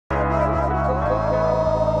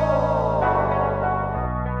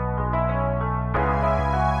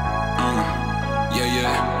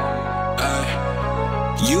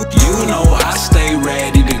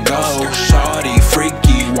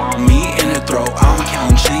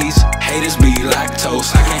haters be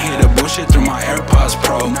lactose. I can't hear the bullshit through my AirPods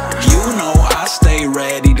Pro. You know I stay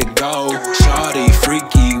ready to go. Shawty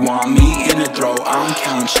freaky, want me in the throat. I'm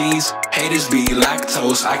counting cheese, haters be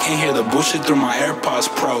lactose. I can't hear the bullshit through my AirPods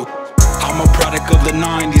Pro. I'm a product of the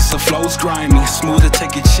 90s, the flow's grimy. Smooth to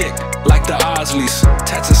take a chick, like the Osleys.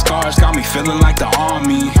 Tats and scars got me feeling like the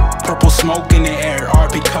army. Purple smoke in the air,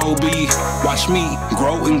 RP Kobe. Watch me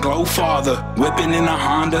grow and glow farther. Whipping in a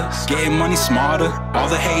Honda, getting money smarter. All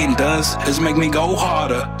the hating does is make me go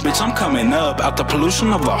harder. Bitch, I'm coming up out the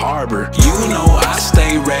pollution of the harbor. You know I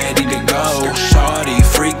stay ready to go. Shawty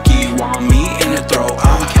freaky, want me in the throat.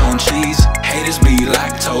 I'm counting cheese, haters be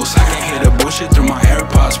lactose. I can't hear the bullshit through my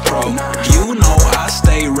AirPods Pro. You know I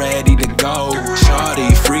stay ready to go.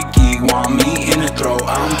 Shawty freaky, want me in the throat.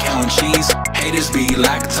 I'm counting cheese, haters be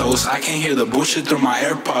lactose. I can't hear the bullshit through my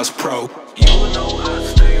AirPods Pro. You know I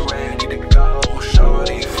stay ready to go.